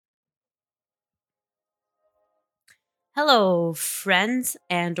Hello, friends,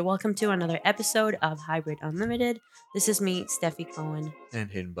 and welcome to another episode of Hybrid Unlimited. This is me, Steffi Cohen, And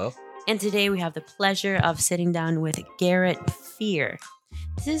Hidden Bow. and today we have the pleasure of sitting down with Garrett Fear.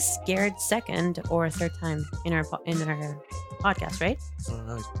 This is Garrett's second or third time in our podcast, right? I don't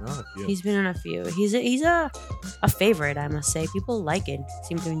know. He's been on a few. He's been on a few. He's a favorite, I must say. People like it.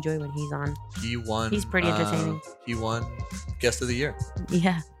 Seem to enjoy when he's on. He won. He's pretty entertaining. He won Guest of the Year.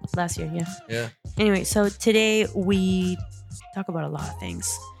 Yeah, last year. Yeah. Yeah. Anyway, so today we talk about a lot of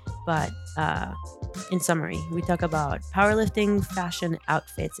things, but in summary, we talk about powerlifting, fashion,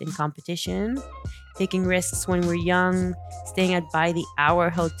 outfits in competition, taking risks when we're young, staying at by the hour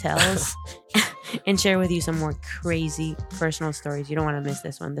hotels, and share with you some more crazy personal stories. You don't want to miss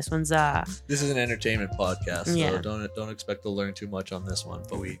this one. This one's This is an entertainment podcast, so Yeah. don't expect to learn too much on this one.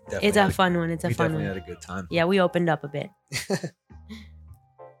 But we definitely it's a fun one. It's a we fun definitely one. had a good time. Yeah, we opened up a bit.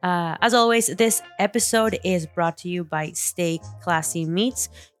 As always, this episode is brought to you by Stay Classy Meats.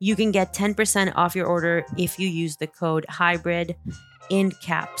 You can get 10% off your order if you use the code HYBRID in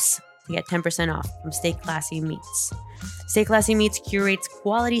caps to get 10% off from Stay Classy Meats. Stay Classy Meats curates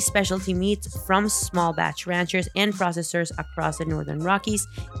quality specialty meats from small batch ranchers and processors across the Northern Rockies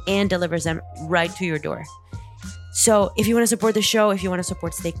and delivers them right to your door. So if you want to support the show, if you want to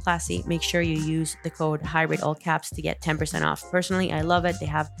support Stay Classy, make sure you use the code HYBRID all caps to get 10% off. Personally, I love it. They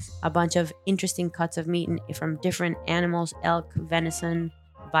have a bunch of interesting cuts of meat from different animals: elk, venison,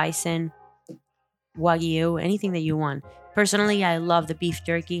 bison, wagyu, anything that you want. Personally, I love the beef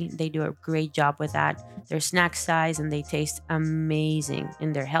jerky. They do a great job with that. They're snack size and they taste amazing,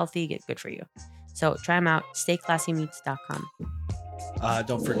 and they're healthy, good for you. So try them out, stayclassymeats.com.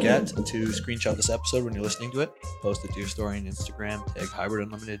 Don't forget to screenshot this episode when you're listening to it. Post it to your story on Instagram. Tag Hybrid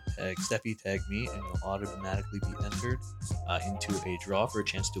Unlimited. Tag Steffi. Tag me, and you'll automatically be entered into a draw for a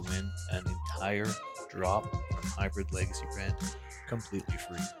chance to win an entire drop from Hybrid Legacy brand, completely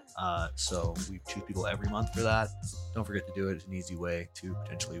free. So we choose people every month for that. Don't forget to do it. It's an easy way to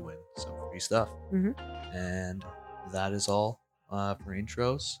potentially win some free stuff. Mhm. And that is all for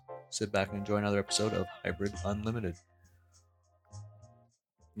intros. Sit back and enjoy another episode of Hybrid Unlimited.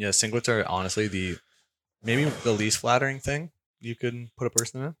 Yeah, singlets are honestly maybe the least flattering thing you can put a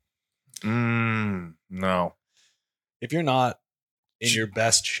person in. No. If you're not in your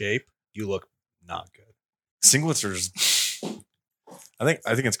best shape, you look not good. Singlets are just. I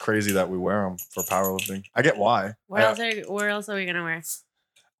think it's crazy that we wear them for powerlifting. I get why. Where else are we gonna wear?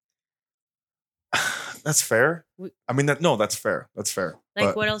 That's fair. We- I mean, that's fair. That's fair. Like,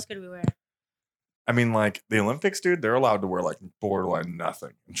 But, what else could we wear? I mean, like the Olympics, dude, they're allowed to wear like borderline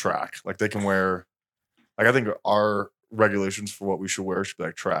nothing in track. Like they can wear. Like I think our regulations for what we should wear should be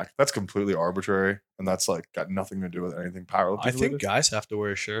like track. That's completely arbitrary, and that's like got nothing to do with anything powerlifting. I think related. guys have to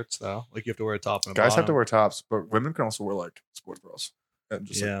wear shirts though. Like you have to wear a top and a Guys have to bottom. wear tops, but women can also wear like sports bras and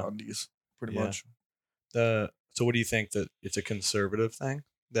just Yeah. like undies, pretty Yeah. much. So what do you think, that it's a conservative thing?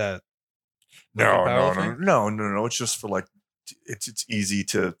 That No, powerlifting? no. It's just for like it's easy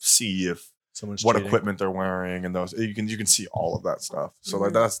to see if someone's what cheating? equipment they're wearing and those you can see all of that stuff. So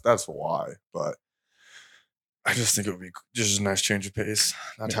Mhm. like that's why. But I just think it would be just a nice change of pace,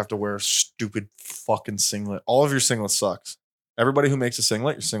 not to have to wear a stupid fucking singlet. All of your singlets sucks. Everybody who makes a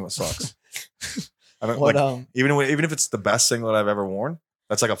singlet, your singlet sucks. I don't What like even if it's the best singlet I've ever worn.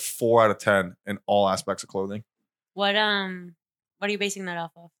 That's like a 4 out of 10 in all aspects of clothing. What are you basing that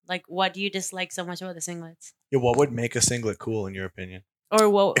off of? Like, what do you dislike so much about the singlets? Yeah, what would make a singlet cool in your opinion? Or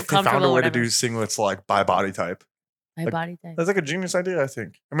what If they found comfortable a way to whatever. do singlets like by body type. My like- body type. That's like a genius idea, I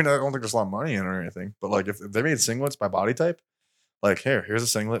think. I mean, I don't think there's a lot of money in it or anything, but like if they made singlets by body type, like here's a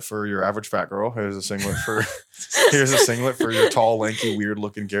singlet for your average fat girl. Here's a singlet for your tall, lanky, weird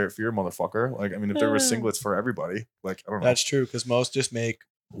looking Garrett Fear motherfucker. Like, I mean, if there were singlets for everybody, like I don't know. That's true, because most just make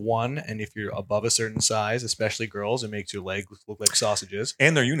one, and if you're above a certain size, especially girls, it makes your legs look like sausages.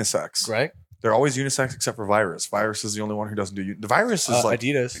 And they're unisex. Right? They're always unisex except for Virus. Virus is the only one who doesn't do the Virus is like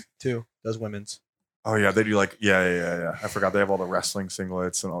Adidas too does women's. oh yeah, they do like yeah. I forgot they have all the wrestling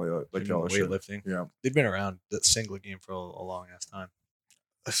singlets and all the like the other shit. weightlifting. Yeah. They've been around the singlet game for a long ass time.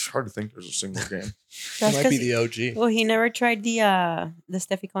 It's hard to think there's a single game. That's It might 'cause be the OG. well, he never tried the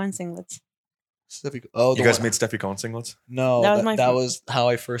Steffi Cohen singlets. Oh, You guys made Steffi Cohen singlets? No, That was my that fir- was how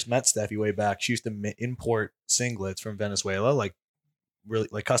I first met Steffi way back. She used to import singlets from Venezuela, like really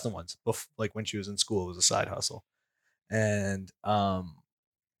like custom ones. Like when she was in school, it was a side hustle, and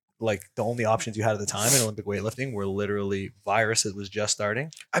like the only options you had at the time in Olympic weightlifting were literally Virus. It was just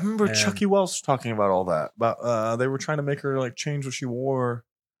starting. I remember And- Chucky Wells talking about all that. But they were trying to make her like change what she wore.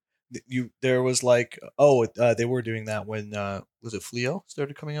 there was like they were doing that when was it Fleo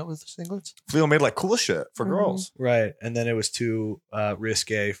started coming out with singlets, Fleo made like cool shit for Mhm. girls. right? And then it was too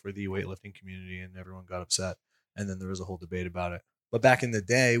risque for the weightlifting community, and everyone got upset. And then there was a whole debate about it. But back in the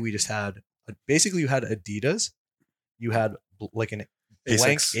day, we just had basically you had Adidas, you had like an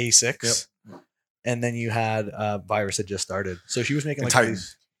blank Asics, and then you had Virus had just started, so she was making And like Titan.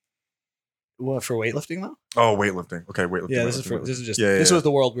 these. What for weightlifting though? Oh, weightlifting. Okay, weightlifting. Yeah, this weightlifting, is just Yeah, this yeah. was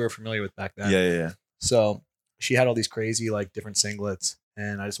the world we were familiar with back then. Yeah. So she had all these crazy like different singlets,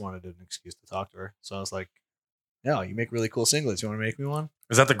 and I just wanted an excuse to talk to her. So I was like, "No, you make really cool singlets. You want to make me one?"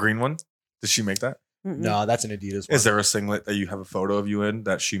 Is that the green one? Did she make that? Mm-mm. No, that's an Adidas one. Is there a singlet that you have a photo of you in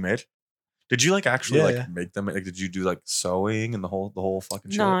that she made? Did you like actually Yeah, like yeah. make them? Like, did you do like sewing and the whole fucking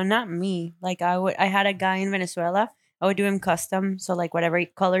shit? No, not me. Like I had a guy in Venezuela. I would do him custom. So like whatever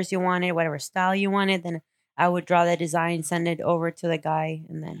colors you wanted, whatever style you wanted, then I would draw the design, send it over to the guy,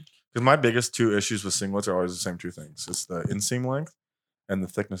 and then Because my biggest two issues with singlets are always the same two things. It's the inseam length and the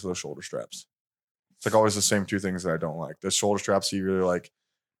thickness of the shoulder straps. It's like always the same two things that I don't like. The shoulder straps, you really like,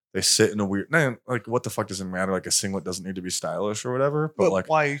 they sit in a weird, like what the fuck does it matter? Like a singlet doesn't need to be stylish or whatever. But like,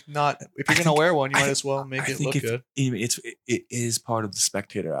 why not? If you're I gonna think- wear one, you I might think- as well make I it think look good. it is part of the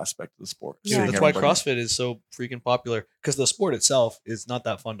spectator aspect of the sport. Yeah, Seeing That's why everybody- CrossFit is so freaking popular, because the sport itself is not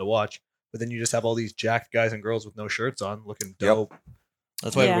that fun to watch. But then you just have all these jacked guys and girls with no shirts on, looking dope.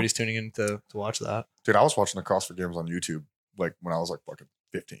 That's why Yeah. everybody's tuning in to watch that. Dude, I was watching the CrossFit games on YouTube like when I was like fucking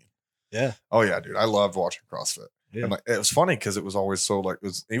 15. Yeah. Oh yeah, dude. I loved watching CrossFit. Yeah. And like it was funny because it was always so like it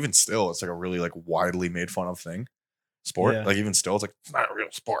was even still, it's like a really like widely made fun of thing. Sport. Yeah. Like even still, it's like it's not a real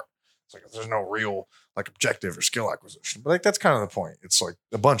sport. It's like there's no real like objective or skill acquisition. But like that's kind of the point. It's like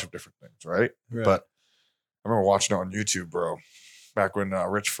a bunch of different things, right? Right. But I remember watching it on YouTube, bro. Back when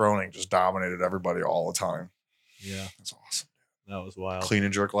Rich Froning just dominated everybody all the time. yeah, That's awesome. that was wild. Clean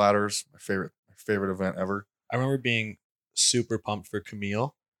and jerk ladders, my favorite event ever. I remember being super pumped for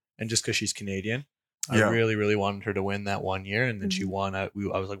Camille, and just because she's Canadian, Yeah. I really, really wanted her to win that one year, and then she Mhm. won. I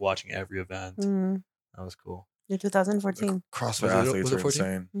was like watching every event. mm, That was cool. yeah, 2014. CrossFit Was it- athletes was it are 14?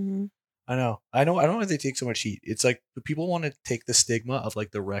 insane. Mm-hmm. I know. I don't know if they take so much heat. It's like people want to take the stigma of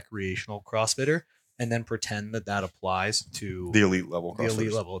like the recreational CrossFitter and then pretend that applies to The elite level. the elite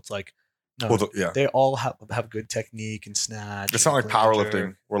CrossFitters. level. It's like no, Well, yeah. they all have good technique and snatch. It's not like and clean and powerlifting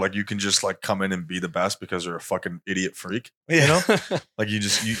jerk. where like you can just like come in and be the best because you're a fucking idiot freak. You know? Like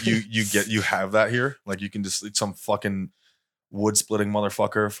you have that here. Like you can just some fucking wood splitting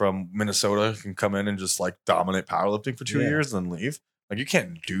motherfucker from Minnesota can come in and just like dominate powerlifting for 2 Yeah. years and then leave. Like you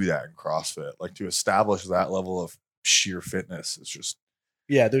can't do that in CrossFit. Like to establish that level of sheer fitness is just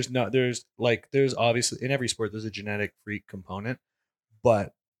Yeah, there's obviously in every sport there's a genetic freak component,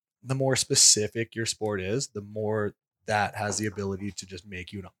 but the more specific your sport is, the more that has the ability to just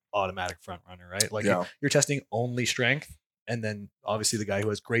make you an automatic front runner, right? Like yeah. you're testing only strength, and then obviously the guy who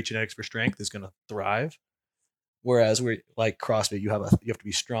has great genetics for strength is going to thrive. Whereas we're like CrossFit, you have to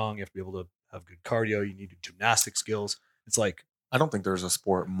be strong, you have to be able to have good cardio, you need gymnastic skills. It's like I don't think there's a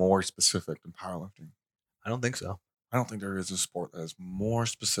sport more specific than powerlifting. I don't think so. I don't think there is a sport that is more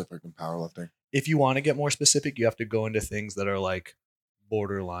specific than powerlifting. If you want to get more specific, you have to go into things that are like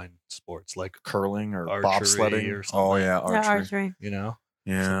borderline sports, like Curling or Archery bobsledding or something. Oh yeah, Yeah, archery. archery. you know.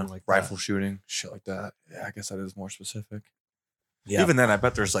 Yeah, Something like rifle that. shooting, shit like that. Yeah, I guess that is more specific. Yeah. Even then, I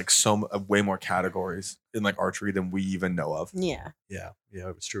bet there's like way more categories in like archery than we even know of. Yeah. Yeah,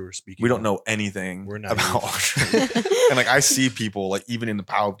 it's true. We're speaking. We don't know anything We're naive. about archery. And like I see people like even in the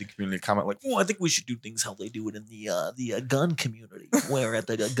powerlifting community comment like, "Oh, I think we should do things how they do it in the gun community, where at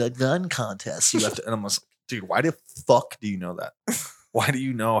the gun contest you have to." And I'm just like, dude, why the fuck do you know that? Why do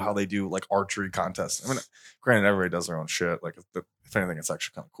you know how they do like archery contests? I mean, granted, everybody does their own shit. Like, if anything, it's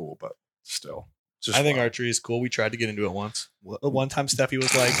actually kind of cool, but still, it's just I think fun. archery is cool. We tried to get into it once. One time, Steffi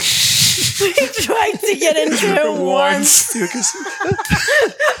was like, We tried to get into it once. Dude, 'cause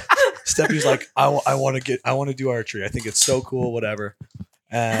Steffi was like, I want to do archery. I think it's so cool. Whatever.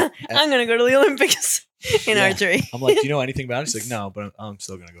 And I'm gonna go to the Olympics in Yeah. archery. I'm like, do you know anything about it? She's like, no, but I'm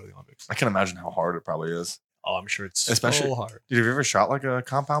still gonna go to the Olympics. I can imagine how hard it probably is. Oh, I'm sure it's Especially- so hard. Dude, have you ever shot like a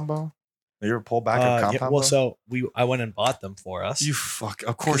compound bow? Have you ever pulled back a compound yeah, bow? well, so I went and bought them for us. You fuck.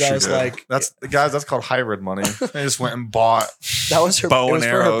 Of course 'Cause I you was did. like- That's guys. That's called hybrid money. I just went and bought that was her bow it was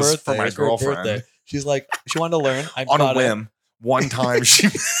and for her arrows birthday. for my It was her girlfriend. birthday. She's like, she wanted to learn. I on a got it. whim. One time she.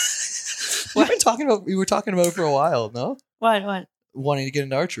 We were talking about it for a while. No, What? wanting to get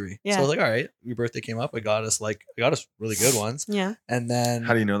into archery. Yeah. So I was like, all right, your birthday came up. I got us really good ones. Yeah. And then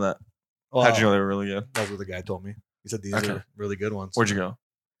How do you know that? well, How'd you know they were really good? That's what the guy told me. He said these Okay. are really good ones. Where'd you go?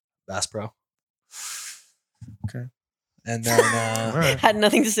 Bass Pro. Okay. And then Alright. Had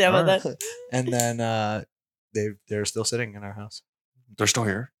nothing to say about Alright. that. and then they're still sitting in our house. They're still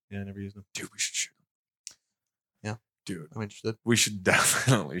here. Yeah, I never used them. Dude, we should shoot. Yeah. Dude, I'm interested. we should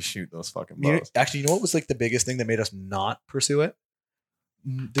definitely shoot those fucking bows. Actually, you know what was like the biggest thing that made us not pursue it?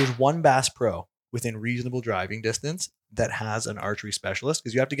 There's one Bass Pro within reasonable driving distance that has an archery specialist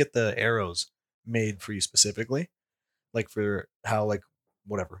because you have to get the arrows made for you specifically, like for how like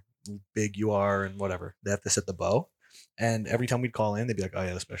whatever big you are and whatever. They have to set the bow, and every time we'd call in, they'd be like, "Oh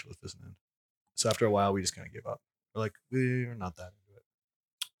yeah, the specialist isn't in." So after a while, we just kind of gave up. We're like, we're not that into it.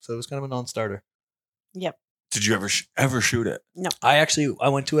 So it was kind of a non-starter. Yep. Did you ever shoot it? I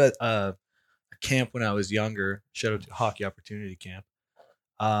went to a camp when I was younger. Shout out to Hockey Opportunity Camp,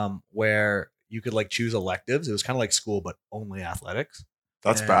 where you could like choose electives. It was kind of like school, but only athletics.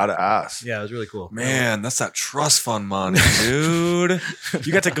 That's And- badass. Yeah, it was really cool. Man, that's that trust fund money, dude.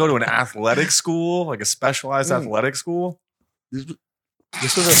 You got to go to an athetic school, like a specialized athletic school.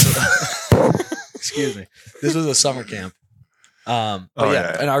 This was a excuse me. This was a summer camp. But Oh, yeah,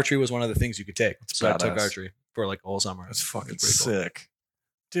 yeah. and archery was one of the things you could take. So I took badass. archery for like all summer. That's It was fucking pretty cool. sick.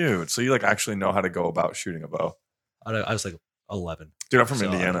 Dude, so you like actually know how to go about shooting a bow. I was like 11. Dude, I'm from So,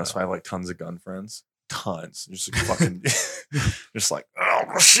 Indiana, so I have like tons of gun friends. Tons. Just like fucking just like, oh,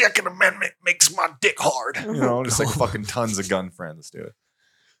 the Second Amendment makes my dick hard. You know, just like fucking tons of gun friends, dude.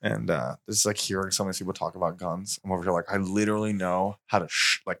 And just like hearing some of these people talk about guns, I'm over here like, I literally know how to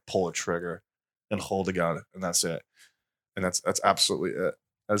like pull a trigger and hold a gun, and that's it. And that's absolutely it.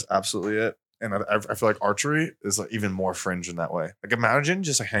 That's absolutely it. And I feel like archery is like even more fringe in that way. Like imagine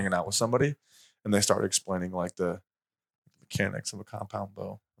just like hanging out with somebody and they start explaining like the mechanics of a compound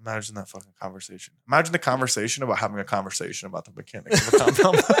bow. Imagine that fucking conversation. Imagine the conversation about having a conversation about the mechanics of a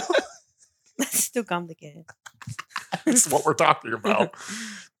compound bow. That's too complicated. That's what we're talking about.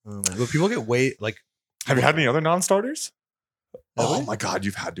 Oh, man. But people get like. Have you had any other non-starters? Have Oh we? my God,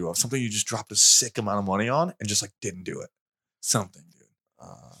 you've had to have something you just dropped a sick amount of money on and just like didn't do it. Something, dude.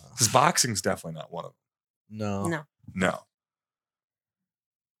 Because boxing's definitely not one of No. No. them. No.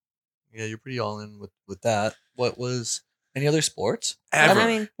 Yeah, you're pretty all in with that. What was any other sports? Ever. I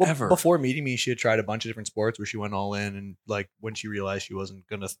mean- Well, ever. before meeting me, she had tried a bunch of different sports where she went all in, and like when she realized she wasn't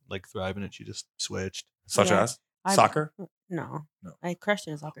gonna like thrive in it, she just switched. Such Yeah. as I- soccer? No. No. I crushed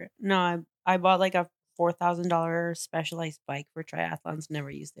it in soccer. No, I bought like a $4,000 specialized bike for triathlons. Never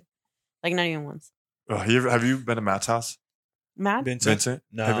used it. Like not even once. Have you been to Matt's house? Matt? Vincent?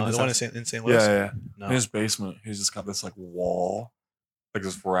 No, Have you been the to one South- in St. Louis. Yeah. No. In his basement, he's just got this like wall, like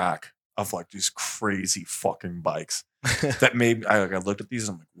this rack of like these crazy fucking bikes that made I looked at these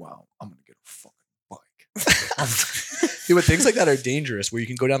and I'm like, wow, I'm gonna get a fucking bike. Dude, but things like that are dangerous where you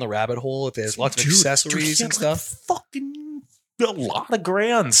can go down the rabbit hole if there's lots of Dude, accessories dude, and he had, like, stuff. fucking a lot of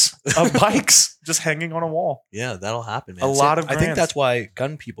grands of bikes just hanging on a wall. Yeah, that'll happen, man. A lot of I think brands. that's why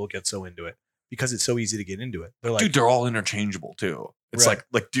gun people get so into it because it's so easy to get into it. They're like, Dude, they're all interchangeable too. It's Right.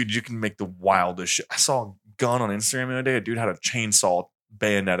 like, dude, you can make the wildest shit. I saw a gun on Instagram the other day. A dude had a chainsaw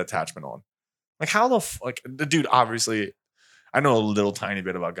bayonet attachment on. Like, how the dude, obviously, I know a little tiny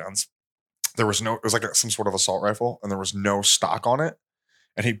bit about guns. It was like some sort of assault rifle, and there was no stock on it.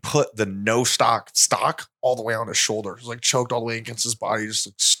 And he put the no stock all the way on his shoulder. It was like choked all the way against his body, just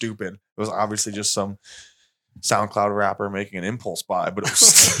looked stupid. It was obviously just some SoundCloud rapper making an impulse buy, but it was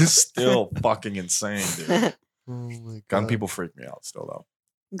still fucking insane, dude. oh my Gun God. people freak me out still,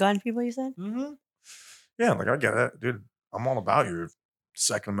 though. Gun people, you said? Mm-hmm. Yeah, like I get it, dude. I'm all about your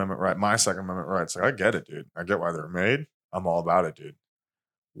Second Amendment right, my Second Amendment rights. Like I get it, dude. I get why they're made. I'm all about it, dude.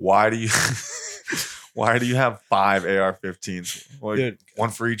 Why do you have 5 AR-15s? Like Dude. one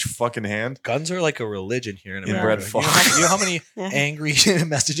for each fucking hand? Guns are like a religion here in Inbred America. fuck. You know how many Yeah. angry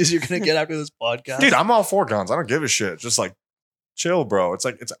messages you're gonna get after this podcast? Dude, I'm all for guns. I don't give a shit. Just like chill, bro. It's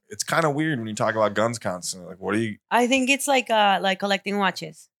like it's kind of weird when you talk about guns constantly. Like, what are you? I think it's like collecting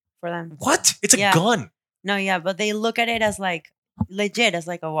watches for them. What? It's a Yeah. gun. No, yeah, but they look at it as like legit, as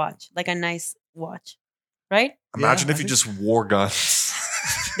like a watch, like a nice watch, right? Imagine Yeah, if I you think- just wore guns.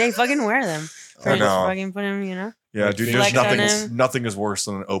 They fucking wear them. I For just know. fucking put them, Yeah, Like, dude. flex There's on nothing. him. Nothing is worse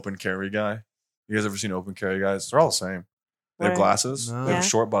than an open carry guy. You guys ever seen open carry guys? They're all the same. They have Right. glasses. No. They have Yeah. a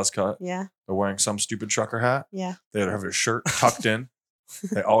short buzz cut. Yeah, They're wearing some stupid trucker hat. yeah. They have their shirt tucked in.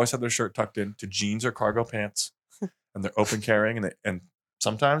 They always have their shirt tucked in to jeans or cargo pants, and they're open carrying. And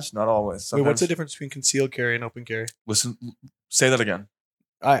sometimes, not always. Wait, Sometimes, what's the difference between concealed carry and open carry? Listen, say that again.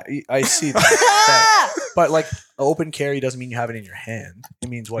 I see that. But like open carry doesn't mean you have it in your hand. It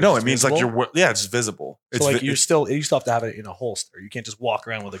means what? No, it's it means like visible? it's visible. It's So like vi- you it's- still have to have it in a holster. You can't just walk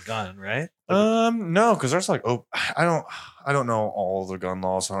around with a gun, right? No, because there's like I don't know all the gun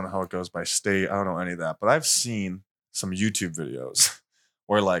laws. I don't know how it goes by state. I don't know any of that. But I've seen some YouTube videos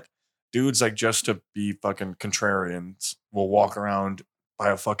where like dudes like just to be fucking contrarians will walk around by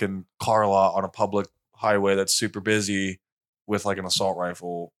a fucking car lot on a public highway that's super busy with like an assault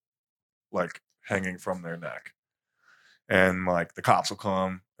rifle like hanging from their neck. And like the cops will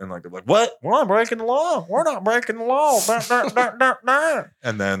come and like they're like, "What? We're not breaking the law. We're not breaking the law."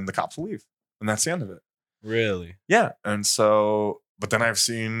 And then the cops will leave, and that's the end of it. Really? Yeah. And so, but then I've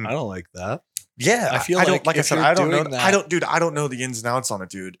seen. I don't like that. Yeah, I feel I don't, like I if said, you're I don't know. doing that- I don't, dude. I don't know the ins and outs on it,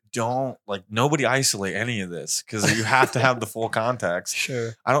 dude. Don't like nobody isolate any of this because you have to have the full context.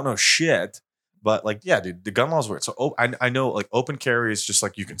 Sure. I don't know shit, but like, yeah, dude, the gun laws weird. So I know like open carry is just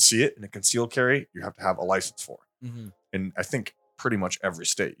like you can see it, and a concealed carry you have to have a license for. Mm-hmm. And I think pretty much every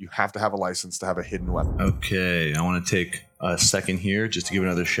state you have to have a license to have a hidden weapon. Okay, I want to take a second here just to give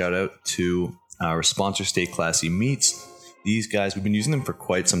another shout out to our sponsor, Stay Classy Meats. These guys, we've been using them for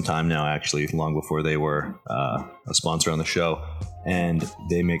quite some time now, actually, long before they were a sponsor on the show. And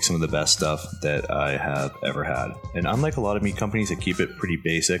they make some of the best stuff that I have ever had. And unlike a lot of meat companies that keep it pretty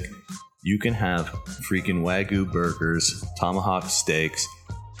basic, you can have freaking Wagyu burgers, tomahawk steaks.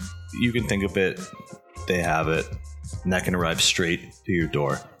 You can think of it, they have it, and that can arrive straight to your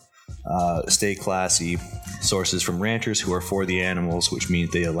door. Stay Classy sources from ranchers who are for the animals, which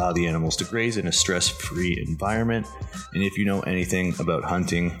means they allow the animals to graze in a stress-free environment. And if you know anything about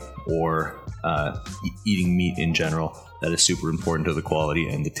hunting or eating meat in general, that is super important to the quality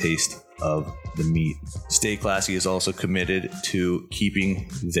and the taste of the meat. Stay Classy is also committed to keeping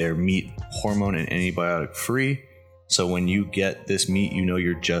their meat hormone and antibiotic free. So when you get this meat, you know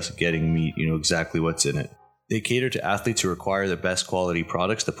you're just getting meat. You know exactly what's in it. They cater to athletes who require the best quality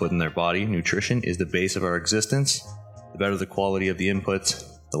products to put in their body. Nutrition is the base of our existence. The better the quality of the inputs,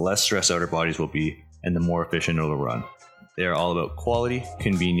 the less stressed out our bodies will be, and the more efficient it'll run. They are all about quality,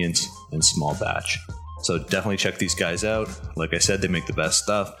 convenience, and small batch. So definitely check these guys out. Like I said, they make the best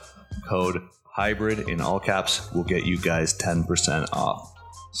stuff. Code HYBRID in all caps will get you guys 10% off.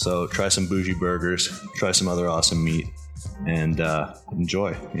 So try some bougie burgers, try some other awesome meat, and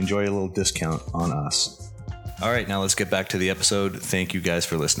enjoy a little discount on us. All right, now let's get back to the episode. Thank you guys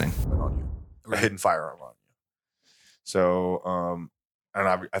for listening. On you, a hidden firearm on you. So, and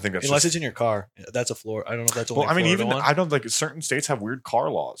I think that's Unless just, it's in your car. That's a floor. I don't know if that's only well, I mean, Florida even one. I don't like certain states have weird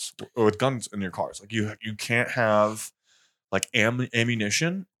car laws with guns in your cars. Like you can't have like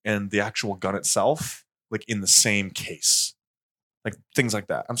ammunition and the actual gun itself like in the same case, like things like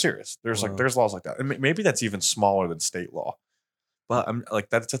that. I'm serious. There's like there's laws like that, and maybe that's even smaller than state law. But I'm like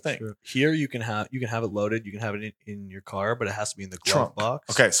that's a thing. Sure. Here you can have it loaded. You can have it in your car, but it has to be in the glove Trunk box.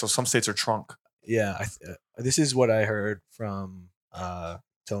 Okay, so some states are trunk. Yeah, this is what I heard from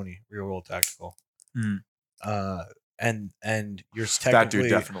Tony, Real World Tactical. Mm. And you're technically That dude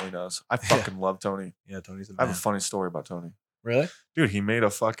definitely does. I fucking love Tony. Yeah, Tony's the I man. have a funny story about Tony. Really? Dude, he made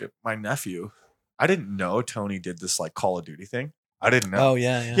my nephew. I didn't know Tony did this like Call of Duty thing. I didn't know. Oh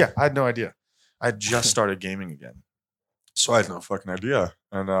yeah. Yeah, I had no idea. I just started gaming again. So I had no fucking idea.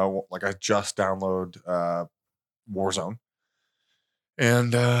 And like I just download Warzone.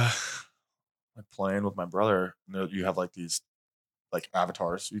 And like playing with my brother, you have like these like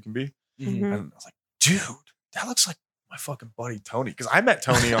avatars you can be. Mhm. And I was like, dude, that looks like my fucking buddy Tony. Because I met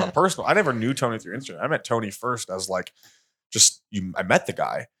Tony on a personal. I never knew Tony through Instagram. I met Tony first as like I met the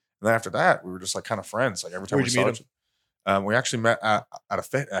guy. And then after that, we were just like kind of friends. Like every time Where'd you meet him? We actually met at a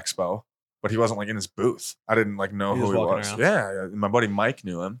Fit Expo, but he wasn't like in his booth. I didn't like know He who was he walking was. around. Yeah, my buddy Mike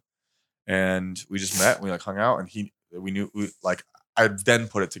knew him, and we just met. And we like hung out, and I then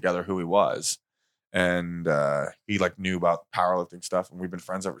put it together who he was, and he like knew about powerlifting stuff, and we've been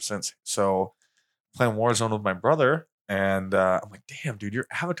friends ever since. So playing Warzone with my brother, and I'm like, damn, dude, your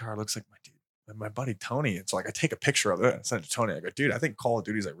avatar looks like my buddy Tony. It's like I take a picture of it and send it to Tony. I go, dude, I think Call of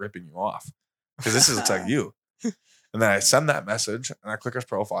Duty's like ripping you off because this looks like you. And then I send that message and I click his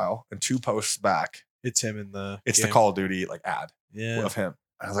profile, and 2 posts back, It's him in the. it's game. the Call of Duty like ad Yeah. of him.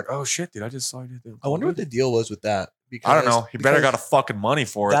 I was like, oh shit, dude, I just saw you. I wonder what the deal was with that. Because I don't know. He better got a because fucking money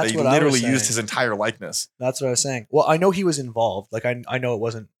for it. that's They what I was literally used saying. his entire likeness. That's what I was saying. Well, I know he was involved. Like I know it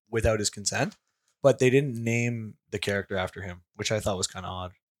wasn't without his consent, but they didn't name the character after him, which I thought was kind of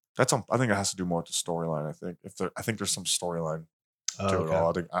odd. I think it has to do more with the storyline. I think there's some storyline to it Okay.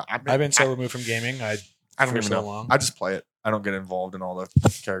 all. I've been so removed from gaming. I don't for even so know. long. I just play it. I don't get involved in all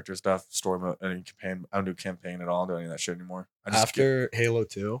the character stuff, story mode, any campaign. I don't do campaign at all. I don't do any of that shit anymore. I just After Halo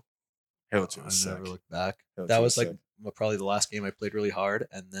 2, Halo 2 I was sick. never looked back. Halo That 2 was was like probably the last game I played really hard,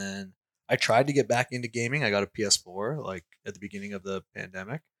 and then I tried to get back into gaming. I got a PS4 like at the beginning of the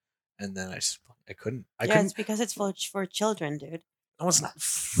pandemic, and then I couldn't. I Yeah, couldn't. it's because it's for children, dude. No, it's not.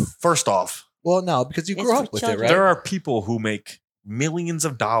 First off, Well, no, because you It's grew for up with it, children. right? There are people who make millions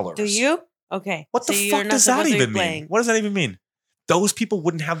of dollars. Do you? Okay. What the so you're fuck not does that supposed to be even mean? playing. What does that even mean? Those people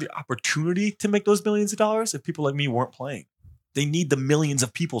wouldn't have the opportunity to make those millions of dollars if people like me weren't playing. They need the millions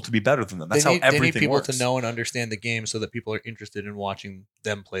of people to be better than them. That's they need, how everything they need people works. to know and understand the game so that people are interested in watching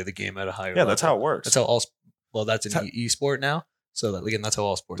them play the game at a higher Yeah, level. that's how it works. That's how all. Well, that's That's an e-sport now. So that, again, that's how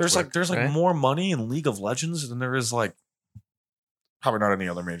all sports. There's work, like right? more money in League of Legends than there is like probably not any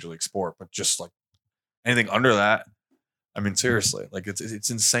other major league sport, but just like anything under that. I mean, seriously, like it's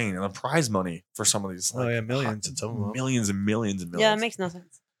insane. And the prize money for some of these, Oh, like, yeah, millions in some of them. millions and millions and millions. Yeah, it makes no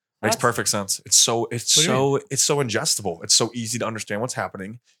sense. Makes That's- perfect sense. It's so What do you ingestible. It's so easy to understand what's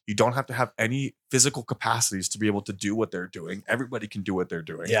happening. You don't have to have any physical capacities to be able to do what they're doing. Everybody can do what they're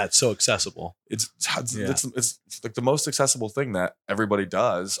doing. Yeah, it's so accessible. It's Yeah. it's like the most accessible thing that everybody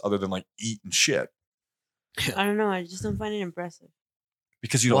does, other than like eat and shit, I don't know. I just don't find it impressive.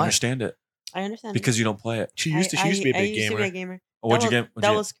 because you don't Why? understand it, I understand. because you don't play it. She used to be a I big used to be gamer. a gamer. What'd you Double- game?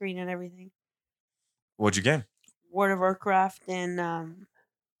 Double screen and everything. What'd you game? World of Warcraft and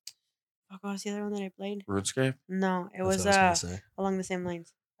what was the other one that I played? RuneScape, No, it That's was what I was gonna say. along the same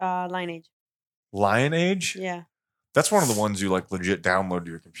lines. Lineage. Lion Age. Yeah. That's one of the ones you like legit download to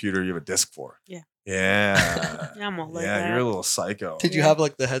your computer. You have a disc for. Yeah. Yeah. Yeah, I'm all like yeah, that. you're a little psycho. Did you Yeah. have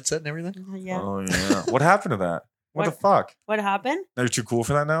like the headset and everything? Yeah. Oh yeah. What happened to that? What the What? fuck? What happened? Now you're too cool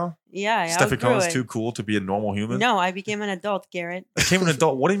for that now? Yeah, I Steffi outgrew Cohen's it. too cool to be a normal human? No, I became an adult, Garrett. Became an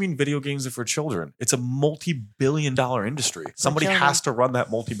adult. What do you mean video games are for children? It's a multi-billion-dollar industry. Somebody children. has to run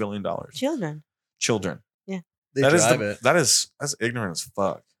that multi-billion dollars. Children. Children. They That is drive it. that's ignorant as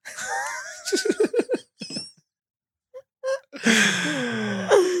fuck.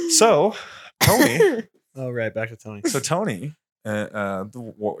 So, Tony. Oh, right. Back to Tony. So Tony,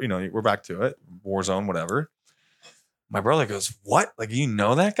 we're back to it. Warzone, whatever. My brother goes, "What? Like, you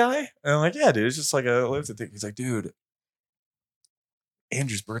know that guy?" And I'm like, "Yeah, dude. It's just like a live thing." He's like, "Dude,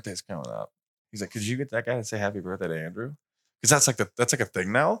 Andrew's birthday's coming up." He's like, "Could you get that guy to say happy birthday to Andrew?" Because that's like a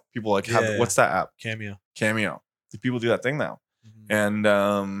thing now. People like have Yeah. what's that app? Cameo. Cameo. People do that thing now. Mhm. And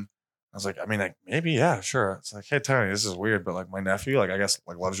I was like, I mean, like maybe, yeah, sure. It's like, hey Tony, this is weird, but like my nephew, like I guess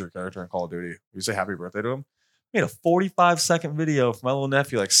like loves your character in Call of Duty. You say happy birthday to him. Made a 45-second video for my little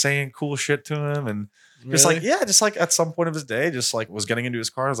nephew, like saying cool shit to him, and just like, Really? yeah, just like at some point of his day, just like was getting into his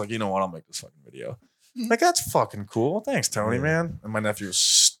car. I was like, you know what, I'll make this fucking video. Like, that's fucking cool. Thanks, Tony, Yeah. man. And my nephew was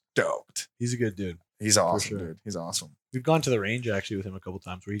stoked. He's a good dude. He's awesome, sure. dude. He's awesome. We've gone to the range actually with him a couple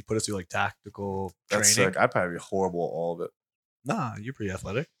times where he put us through like tactical That's training. sick. I'd probably be horrible at all of it. Nah, you're pretty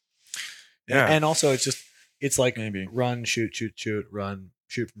athletic. Yeah. And also it's like Maybe. run, shoot, run,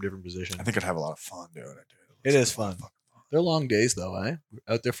 shoot from different positions. I think I'd have a lot of fun doing it, dude. It is like a lot of fun. fucking They're long days though, eh?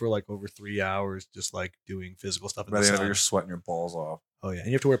 We're out there for like over 3 hours, just like doing physical stuff in By the the end of it, sun. you're sweating your balls off. Oh yeah, and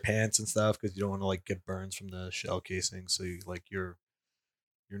you have to wear pants and stuff because you don't want to like get burns from the shell casing. So you're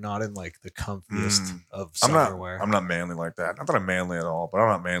not in like the comfiest of I'm summer not. wear. I'm not manly like that. Not that I'm manly at all, but I'm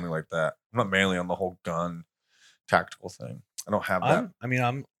not manly like that. I'm not manly on the whole gun tactical thing. I don't have that.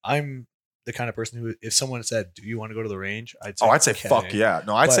 I'm the kind of person who, if someone said, "Do you want to go to the range?" I'd say, I'd say "Okay." fuck yeah.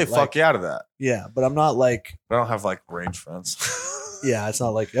 No, I'd But, say like- fuck yeah to that. Yeah, but I'm not like, But I don't have like range friends. yeah, it's not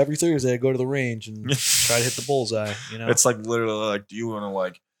like every Thursday I go to the range and try to hit the bullseye. You know, It's like literally like, do you want to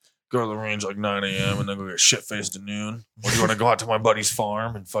like go to the range like 9 a.m. and then go get shit faced at noon? Or do you want to go out to my buddy's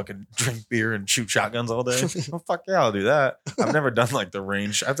farm and fucking drink beer and shoot shotguns all day? Well, fuck yeah, I'll do that. I've never done like the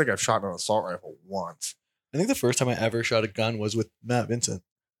range. I think I've shot an assault rifle once. I think the first time I ever shot a gun was with Matt Vincent.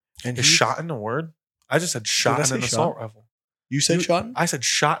 And Is he- shot in a word? I just said shot in say an shot? assault rifle. you said You- shot? I said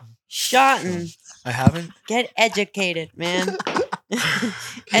shot. Shotting. I haven't. Get educated, man.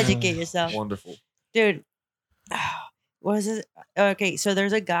 Educate yourself. Wonderful. Dude. What was it? Okay, so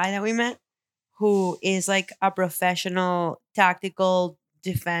there's a guy that we met who is like a professional tactical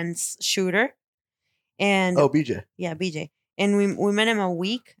defense shooter. And Oh, BJ. yeah, BJ. And we met him a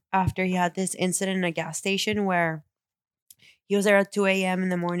week after he had this incident in a gas station where he was there at 2 a.m. in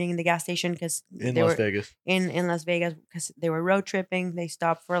the morning in the gas station because In they Las were Vegas. in Las Vegas because they were road tripping. They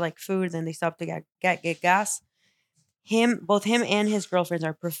stopped for like food, then they stopped to get gas. Both him and his girlfriends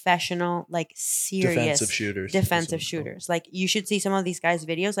are professional, like serious Defensive shooters. defensive shooters. Like you should see some of these guys'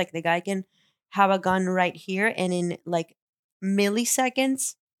 videos. Like the guy can have a gun right here, and in like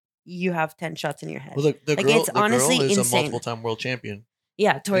milliseconds, you have 10 shots in your head. Well, the Like, girl, it's the honestly girl is insane. a multiple-time world champion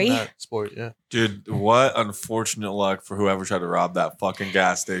Yeah, in Tori. that sport. Yeah. Dude, what unfortunate luck for whoever tried to rob that fucking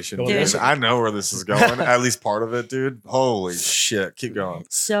gas station. Dude. Dude. I know where this is going. At least part of it, dude. Holy shit. Keep going.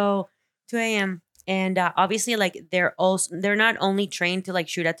 So 2 a.m. And obviously, like they're not only trained to like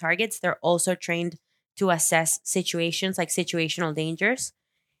shoot at targets, they're also trained to assess situations, like situational dangers.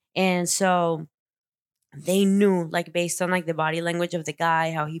 And so they knew, like, based on like the body language of the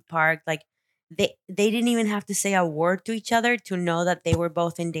guy, how he parked, like they didn't even have to say a word to each other to know that they were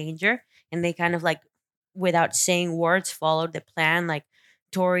both in danger. And they kind of like, without saying words, followed the plan. Like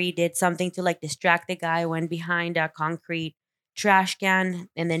Tori did something to like distract the guy, went behind a concrete trash can,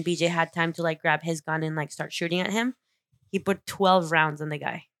 and then BJ had time to like grab his gun and like start shooting at him. He put 12 rounds on the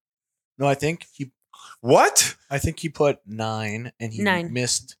guy. No, I think What? he put 9 and he 9.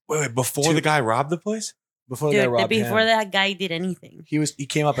 missed Wait, before Two- the guy robbed the place? before they Dude, robbed before him. that guy did anything. He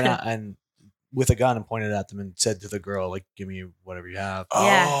came up and with a gun and pointed at them and said to the girl, like, "Give me whatever you have."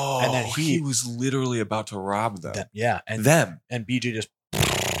 Yeah. Oh, And then he was literally about to rob them. Yeah, and Them. and BJ just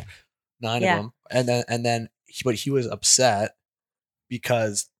 9 Yeah. of them, and then but he was upset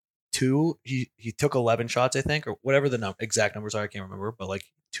because he took 11 shots, I think, or whatever the exact numbers are, I can't remember, but like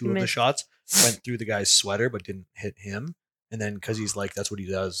 2 of the Missed. shots went through the guy's sweater but didn't hit him, and then because he's like, that's what he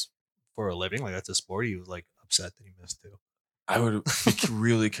does for a living, like that's a sport, he was like upset that he missed 2. I would be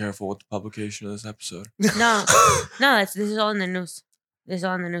really careful with the publication of this episode. No, this is all in the news. This is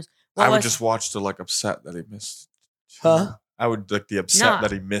all in the news. I would was- just watch the like upset that he missed. Huh? I would like the upset No,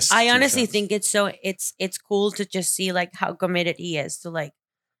 that he missed. I 2 honestly shots. think it's cool to just see like how committed he is to like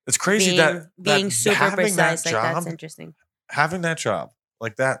it's crazy being that super having precise. that Like job, that's interesting. having that job,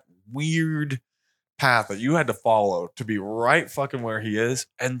 like that weird path that you had to follow to be right fucking where he is,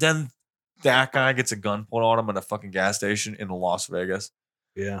 and then that guy gets a gun pulled on him at a fucking gas station in Las Vegas.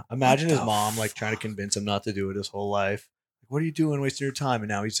 Yeah, imagine his the mom like trying to convince him not to do it his whole life. What are you doing, wasting your time? And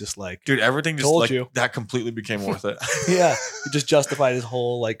now he's just like, Dude, everything just Told like you. that completely became worth it. yeah, he just justified his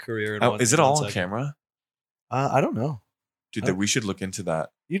whole like career. In Oh, one, is it in all one on second. camera? I don't know. Dude, I that don't- we should look into that.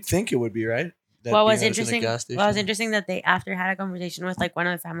 You'd think it would be right. That What was being that it's in a interesting? gas What was station. interesting that they after had a conversation with like one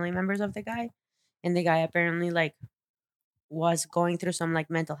of the family members of the guy, and the guy apparently like was going through some like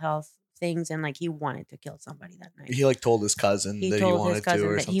mental health things, and like he wanted to kill somebody that night. He like told his cousin He that he told wanted his to, cousin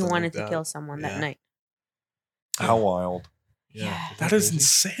or that he something wanted like to that. kill someone that Yeah. night. How wild. Yeah. isn't That is crazy?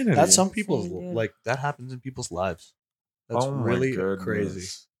 insanity. That's some people's Insane, dude. like that happens in people's lives. That's Oh my really goodness. crazy.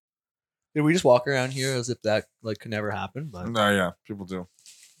 Did we just walk around here as if that like could never happen? But No, yeah, people do.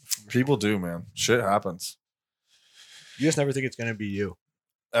 People do, man. Shit happens. you just never think it's gonna be you.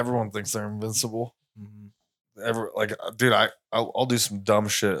 Everyone thinks they're invincible. Mhm. Dude, I'll do some dumb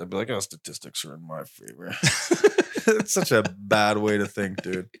shit. I'd be like, oh, statistics are in my favor. It's such a bad way to think,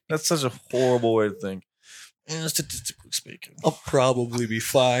 dude. That's such a horrible way to think. Statistically speaking, I'll probably be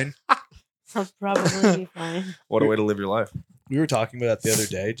fine. I'll probably be fine. what a way to live your life. We were talking about that the other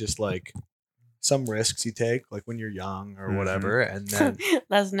day, just like some risks you take, like when you're young or Mhm. whatever, and then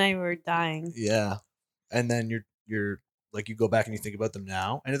Last night we were dying. yeah, and then you're like you go back and you think about them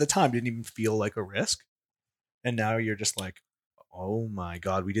now, and at the time didn't even feel like a risk, and now you're just like, oh my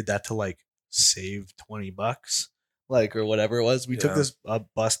god, we did that to like save $20, like or whatever it was. We took Yeah. this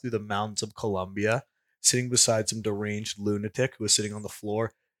bus through the mountains of Colombia, sitting beside some deranged lunatic who was sitting on the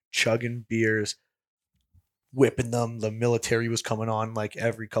floor, chugging beers, whipping them. The military was coming on like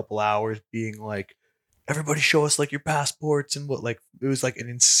every couple hours, being like, everybody show us like your passports and what, like it was like an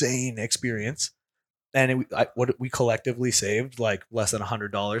insane experience. And what we collectively saved like less than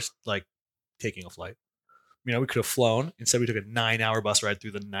 $100, like taking a flight. You know, we could have flown. Instead, we took a 9-hour bus ride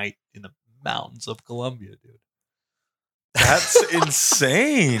through the night in the mountains of Colombia, dude. That's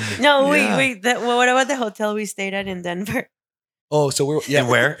insane. No, Yeah. wait. What about the hotel we stayed at in Denver? Oh, so we're In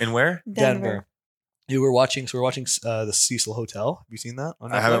where? In where? Denver. You were watching. So we're watching the Cecil Hotel. Have you seen that?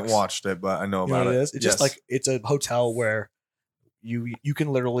 On I haven't Netflix? watched it, but I know You know about what it. it is? It's just like it's a hotel where you can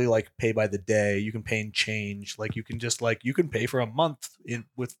literally like pay by the day. You can pay in change. Like you can just like you can pay for a month in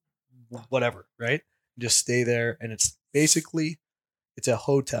with whatever, right? Just stay there, and it's basically it's a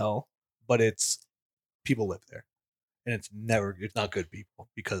hotel, but it's people live there, and it's not good people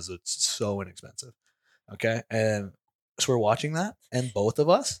because it's so inexpensive. Okay, and so we're watching that, and both of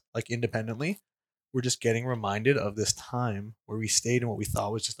us like independently. We're just getting reminded of this time where we stayed in what we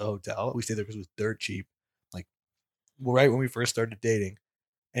thought was just a hotel. We stayed there because it was dirt cheap, like right when we first started dating,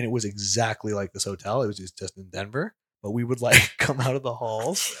 and it was exactly like this hotel. It was just in Denver, but we would like come out of the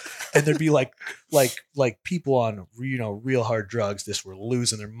halls, and there'd be like people on real hard drugs. Just were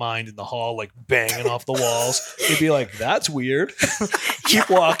losing their mind in the hall, like banging off the walls. It'd be like, that's weird. Keep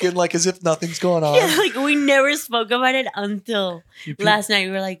walking like as if nothing's going on. Yeah, like we never spoke about it until You- last night.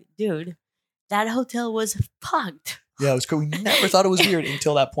 We were like, dude, that hotel was fucked. Yeah, it was cool. We never thought it was weird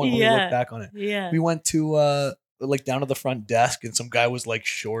until that point when we Yeah. looked back on it. Yeah. We went to like down to the front desk, and some guy was like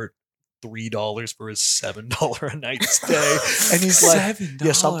short $3 for his $7 a night stay, and he's like, $7.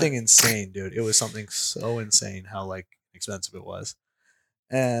 yeah, something insane, dude. It was something so insane how like expensive it was.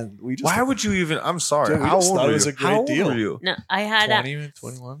 and we just Why would you even? I'm sorry. Dude, we How just old thought it were was you? a great How old deal. were you? No, I had 20,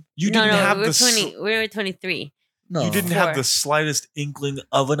 21? You no, didn't no, have we were the 20. We were 23. No. You didn't have Four. the slightest inkling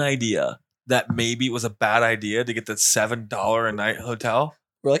of an idea that maybe it was a bad idea to get the $7 a night hotel.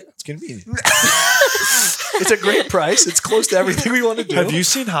 We're like, it's convenient. It's a great price. It's close to everything we want to do. Have you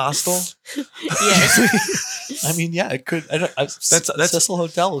seen Hostel? Yes. I mean, yeah, it could. That's Cecil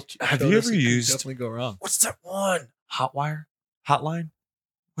Hotel. Have showed you us ever it could used- Definitely go wrong. What's that one? Hotline?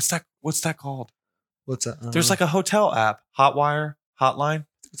 What's that called? What's that? There's like a hotel app. Hotline.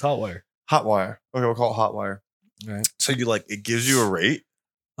 it's Hotwire. Hotwire. Okay, we'll call it Hotwire. Right. So you like it gives you a rate,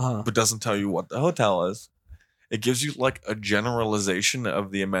 Uh-huh. but doesn't tell you what the hotel is. It gives you like a generalization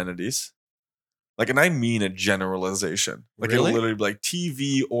of the amenities. Like, and I mean a generalization. Like Really? it'll literally be like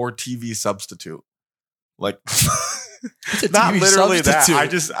TV or TV substitute. Like It's a not TV literally substitute.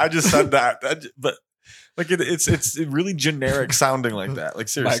 that. I just said that. But like it's really generic sounding like that. Like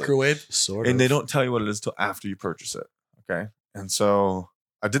seriously. Microwave, sort of. And they don't tell you what it is till after you purchase it. Okay. And so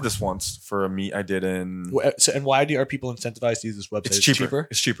I did this once for a meet I did in So, and why are people incentivized to use this website? it's cheaper.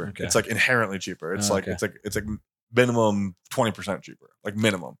 It's cheaper. Okay. It's like inherently cheaper. It's Oh, like okay. it's like minimum 20% cheaper. Like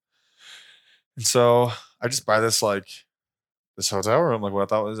minimum. And so I just buy this hotel room, like what I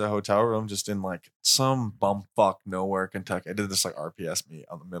thought was a hotel room, just in like some bumfuck nowhere, Kentucky. I did this like RPS meet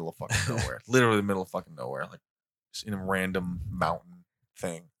on the middle of fucking nowhere. Literally the middle of fucking nowhere, like just in a random mountain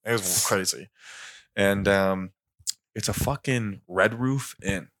thing. It was crazy. And it's a fucking Red Roof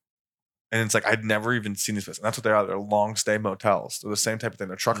Inn. And it's like I'd never even seen these places. And that's what they are. They're long stay motels. They're the same type of thing.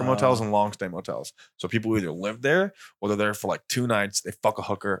 They're trucker motels and long stay motels. So people either live there or they're there for like 2 nights, they fuck a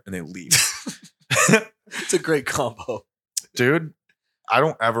hooker and they leave. It's a great combo. Dude, I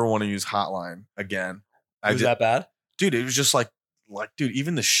don't ever want to use Hotline again. Was that bad? Dude, it was just like dude,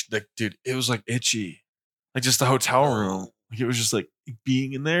 even dude, it was like itchy. Like just the hotel room. Like it was just like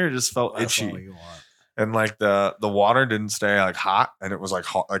being in there just felt That's itchy. all you want. And like the water didn't stay like hot, and it was like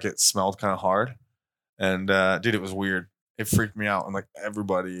hot, like it smelled kind of hard. And dude, it was weird. It freaked me out, and like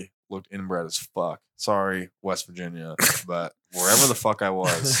everybody looked inbred as fuck. Sorry, West Virginia, but wherever the fuck I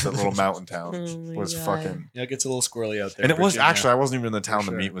was, that little mountain town Oh my was God. fucking. Yeah, it gets a little squirrely out there. And it was Virginia. actually I wasn't even in the town For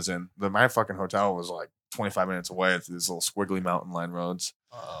the sure. meet was in. My fucking hotel was like 25 minutes away through these little squiggly mountain line roads.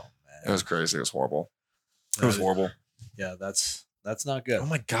 Oh man, It was crazy. It was horrible. It That was is- horrible. Yeah, that's not good. Oh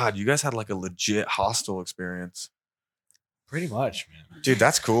my god, you guys had like a legit hostel experience, Pretty much, man. dude.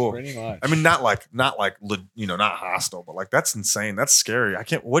 That's cool. Pretty much. I mean, not not hostile, but like that's insane. That's scary. I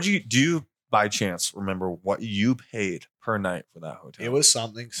can't. What do you by chance remember what you paid per night for that hotel? it was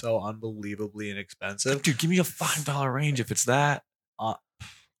something so unbelievably inexpensive. dude. Give me a $5 range if it's that. At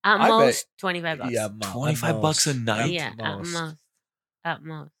I most, $25. Yeah, $25 a night? Yeah, at most. At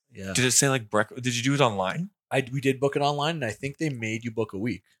most. Yeah, Did it say like breakfast? Did you do it online? we did book it online, and I think they made you book a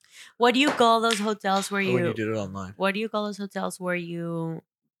week What do you call those hotels where when you you? did it online. What do you call those hotels where you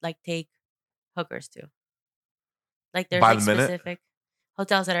like take hookers to? Like there's By like the minute? specific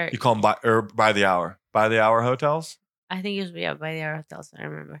hotels that are. You call them by the hour? By the hour hotels? I think usually by the hour hotels. I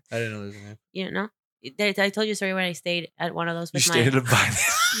remember. I didn't know there was a name. You know, I told you a story when I stayed at one of those You with stayed at a by.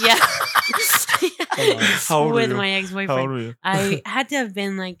 yeah. How old were with you? my How old ex-boyfriend. were you? I had to have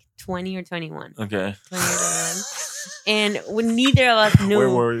been like 20 or 21. 20 Okay. or 21. And when neither of us knew. Where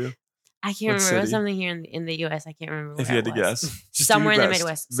were you? I can't What remember. It was city? something here in the US. I can't remember. If where you had it to was. guess, Just do Somewhere in your the best.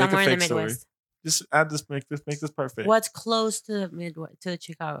 Midwest. Make a Somewhere in the fake story. Midwest. Just add this. Make this perfect. What's close to the Midwest, to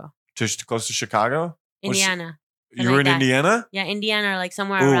Chicago? Just close to Chicago? What's- Indiana. You were in like that. Indiana? Yeah, Indiana or like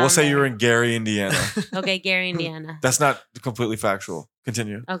somewhere Ooh, around we'll say there. you were in Gary, Indiana. Okay, Gary, Indiana. That's not completely factual.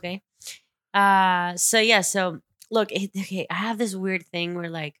 Continue. Okay. So look, okay, I have this weird thing where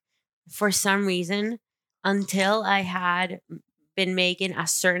like for some reason, until I had been making a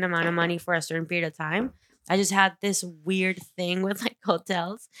certain amount of money for a certain period of time, I just had this weird thing with like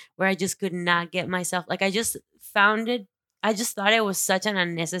hotels where I just could not get myself like I just thought it was such an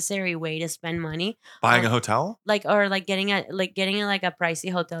unnecessary way to spend money. Buying a hotel? Like or like getting a like a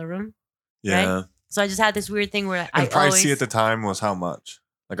pricey hotel room. Yeah. So I just had this weird thing where And I pricey always, at the time was how much?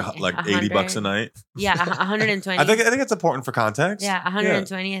 Like $80 a 100. night. yeah, 120. I think it's important for context. Yeah,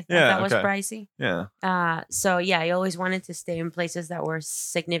 120. I thought Yeah, that was okay. pricey. Yeah. So yeah, I always wanted to stay in places that were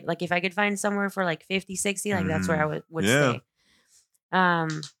significant. Like if I could find somewhere for like 50, 60, like that's where I would Yeah.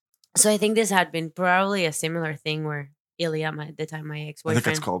 stay. So I think this had been probably a similar thing where Ilya, at the time my I ex-boyfriend,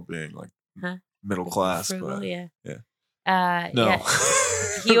 think it's called being like Huh? middle class. frugal, But yeah. yeah. No. Yeah.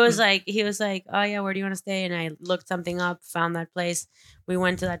 he was like, oh yeah, where do you want to stay? And I looked something up, found that place. We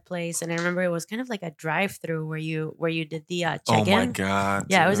went to that place, and I remember it was kind of like a drive-through where you did the Oh check-in. my god.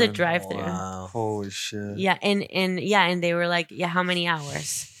 Yeah, it was a dude. drive-through. Wow. Holy shit. Yeah, and they were like, yeah, how many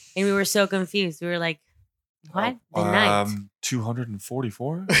hours? And we were so confused. We were like, what? The night?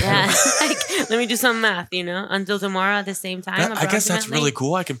 244. Yeah, like, let me do some math. Until tomorrow at the same time. I guess that's really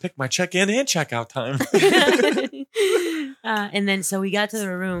cool. I can pick my check-in and check-out time. And then so we got to the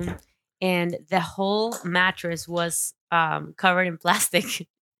room, and the whole mattress was covered in plastic.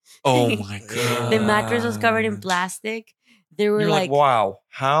 Oh my god. The mattress was covered in plastic. There were You're like, wow,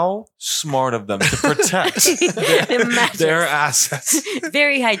 how smart of them to protect The mattress. their assets.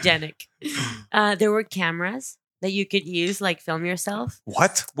 Very hygienic. There were cameras that you could use, like film yourself.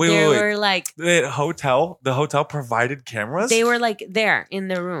 What? There Wait. were like The hotel provided cameras? they were like there in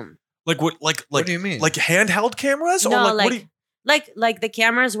the room. like what? Like What do you mean? Like handheld cameras? No, or like, what do you, like the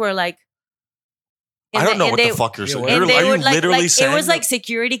cameras were like. I don't know what the fuck you're Yeah, saying. what- And they Are you would literally saying it was like that-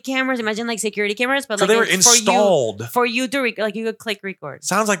 security cameras. Imagine like security cameras, but so like they were it's for installed? you to like you could click record.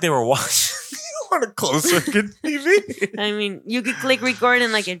 Sounds like they were watching on a closed circuit TV. I mean, you could click record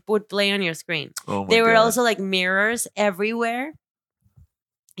and like it would play on your screen. Oh my There were God. also like mirrors everywhere.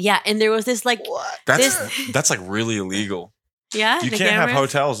 Yeah, and there was this like That's like really illegal. yeah. You the can't have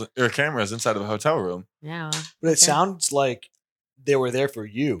cameras. hotels or cameras inside of a hotel room. Yeah, well, But it okay. sounds like they were there for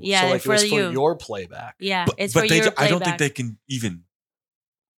you. Yeah, so like for it was you. for your playback. yeah. But, It's but for they, your I don't think playback. they can even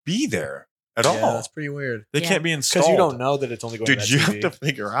be there at Yeah, all. that's pretty weird. They Yeah. can't be installed. Because you don't know that it's only going Dude, to you that have TV. to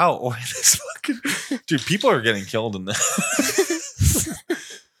figure out why this fucking. Dude, people are getting killed in this.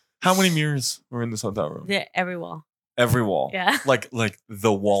 How many mirrors were in this hotel room? Yeah, every wall. Every wall. Yeah. Like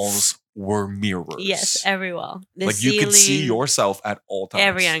the walls were mirrors. Yes, every wall. The Like you could see ceiling, yourself at all times.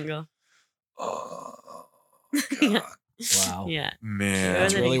 every angle. Oh, Yeah. God. Wow. Yeah. Man.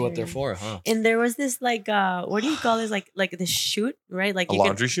 That's Really really what big they're room. for, huh? And there was this like what do you call this like the chute, right? Like A you could,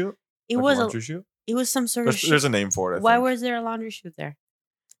 laundry chute? it Like was a laundry chute? it was some sort of chute. There's a name for it. I Why think. was there a laundry chute there?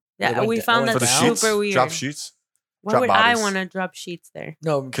 They Yeah, went we da- found they that for the went sheets? super weird. Drop sheets? Why drop would I bodies. want to drop sheets there?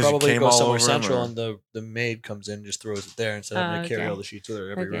 No, 'Cause you probably came go all somewhere over 'em, central or- and the maid comes in and just throws it there instead of having to carry Okay. all the sheets with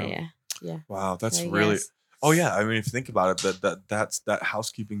her every Okay, room. yeah. Wow, that's I really. guess. Oh yeah, I mean, if you think about it, that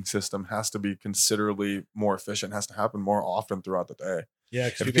housekeeping system has to be considerably more efficient. Has to happen more often throughout the day. Yeah,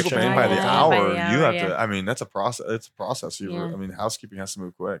 If because people check pay it by out. the Yeah, hour, by the you hour, have yeah. to. I mean, that's a process. It's a process. Yeah. I mean, housekeeping has to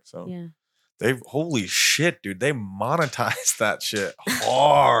move quick. So Yeah. they've holy shit, dude, they monetize that shit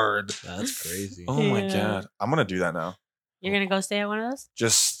hard. that's crazy. Oh my Yeah. god, I'm gonna do that now. You're gonna go stay at one of those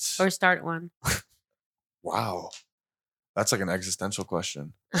Just or start one. wow, that's like an existential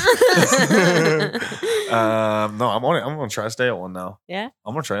question. Send No, I'm gonna try to stay at one now. Yeah?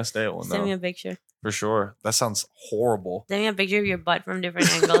 I'm gonna try to stay at one me now a picture. for sure. That sounds horrible. Send me a picture of your butt from different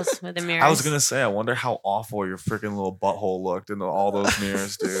angles with the mirrors. I was gonna say, I wonder how awful your freaking little butthole looked in all those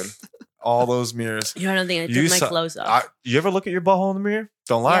mirrors, dude. All those mirrors. You don't think I You took my saw- clothes off? You ever look at your butthole in the mirror?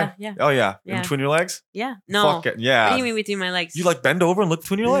 Don't lie. Yeah, Oh yeah. In Yeah. between your legs? yeah. No. Fuck it. Yeah. What do you mean between my legs? You like bend over and look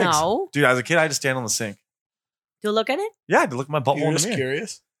between your legs? No. Dude, as a kid, I had to stand on the sink. To look at it? Yeah, I had to look at my butthole You're in the just mirror.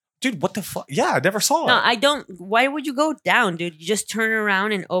 curious? Dude, what the fuck? Yeah, I never saw No, it. I don't. Why would you go down, dude? You just turn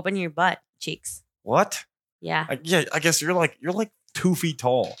around and open your butt cheeks. What? Yeah. Yeah, I guess you're like 2 feet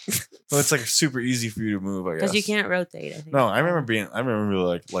tall. So it's like super easy for you to move, I guess. Because you can't rotate. I think. No, I remember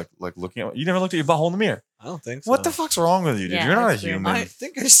like looking at you never looked at your butthole in the mirror. I don't think so. What the fuck's wrong with you, dude? Yeah, You're not a that's weird. human. I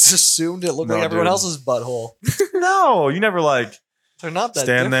think I just assumed it looked No, like everyone dude. else's butthole. No, you never like They're not that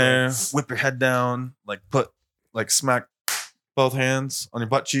stand there, different. whip your head down, smack both hands on your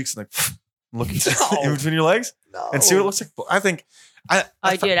butt cheeks and look No. in between your legs No. and see what it looks like. I think Oh,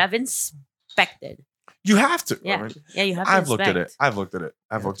 dude, I've inspected. you have to. Yeah. I mean, Yeah, you have to I've looked at it. inspect. I've looked at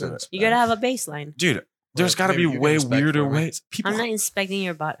it. You gotta have a baseline. Dude, there's Right, got to be maybe you can way inspect weirder for me. ways. People I'm not inspecting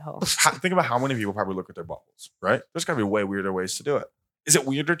your butthole. think about how many people probably look at their buttholes, right? There's got to be way weirder ways to do it. Is it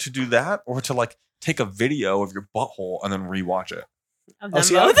weirder to do that or to take a video of your butthole and then rewatch it? I've Oh, done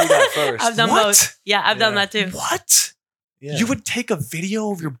see, I would both. do that first. I've done What? both. Yeah, I've done Yeah. that too. What? Yeah. You would take a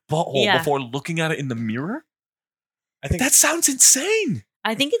video of your butthole Yeah. before looking at it in the mirror? I think That sounds insane.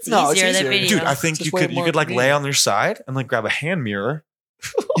 I think it's No, it's easier than easier. video. Dude, I think Just you way could more lay on convenient. your side and grab a hand mirror.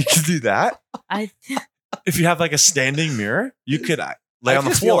 You could do that. I If you have a standing mirror, you could lay I on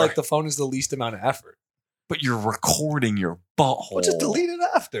the just feel floor. like the phone is the least amount of effort. But you're recording your butthole. Well, just delete it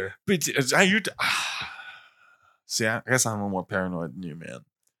after. But see, I guess I'm a little more paranoid than you, man.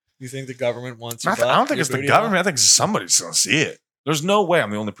 You think the government wants? I your don't butt, think your it's the booty government. hole? I think somebody's going to see it. There's no way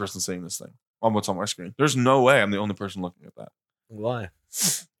I'm the only person seeing this thing on what's on my screen. There's no way I'm the only person looking at that. Why?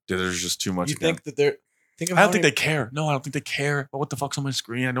 Dude, there's just too much. You again. think that they're Think of I how don't think many- they care. No, I don't think they care. But what the fuck's on my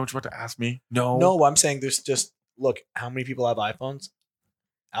screen? I know what you're about to ask me. No. No, I'm saying there's just look how many people have iPhones.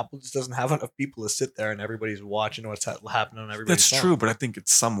 Apple just doesn't have enough people to sit there and everybody's watching what's happening on everybody's That's phone. true, but I think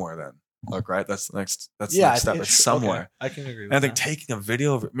it's somewhere then. Look, right? That's the next. That's the Yeah, next step. It's somewhere. okay, I can agree with And I think that. taking a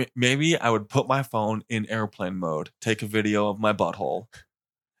video of it, maybe I would put my phone in airplane mode, take a video of my butthole,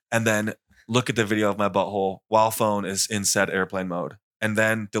 and then look at the video of my butthole while phone is in said airplane mode, and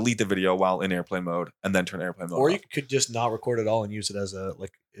then delete the video while in airplane mode, and then turn airplane mode Or off. you could just not record it all and use it as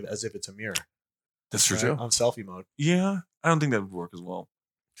as if it's a mirror. That's true right? too. On selfie mode. Yeah, I don't think that would work as well.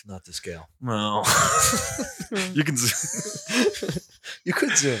 It's not to scale. No, you can, You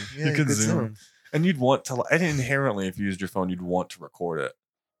could zoom. Yeah, You could zoom. and you'd want to. And inherently, if you used your phone, you'd want to record it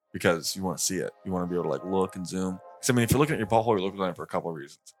because you want to see it. You want to be able to like look and zoom. Because I mean, if you're looking at your butthole, you're looking at it for a couple of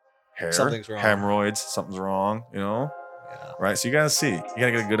reasons. Hair, Something's wrong. hemorrhoids, something's wrong. You know. Yeah, Right? So you gotta see. You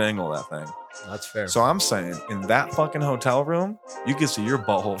gotta get a good angle of that thing. that's fair. So I'm saying, in that fucking hotel room, you can see your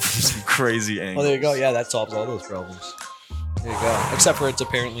butthole from some crazy angles. well, there you go. Yeah, that solves all those problems. There you go. Except for it's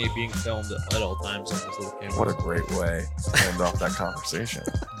apparently being filmed at all times on those little cameras. What a great way to end off that conversation.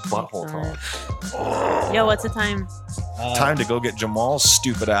 Butthole talk. Yo, what's the time? Time to go get Jamal's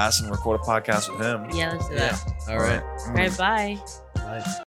stupid ass and record a podcast with him. Yeah, let's do Yeah. that. All right. All right, bye. Bye.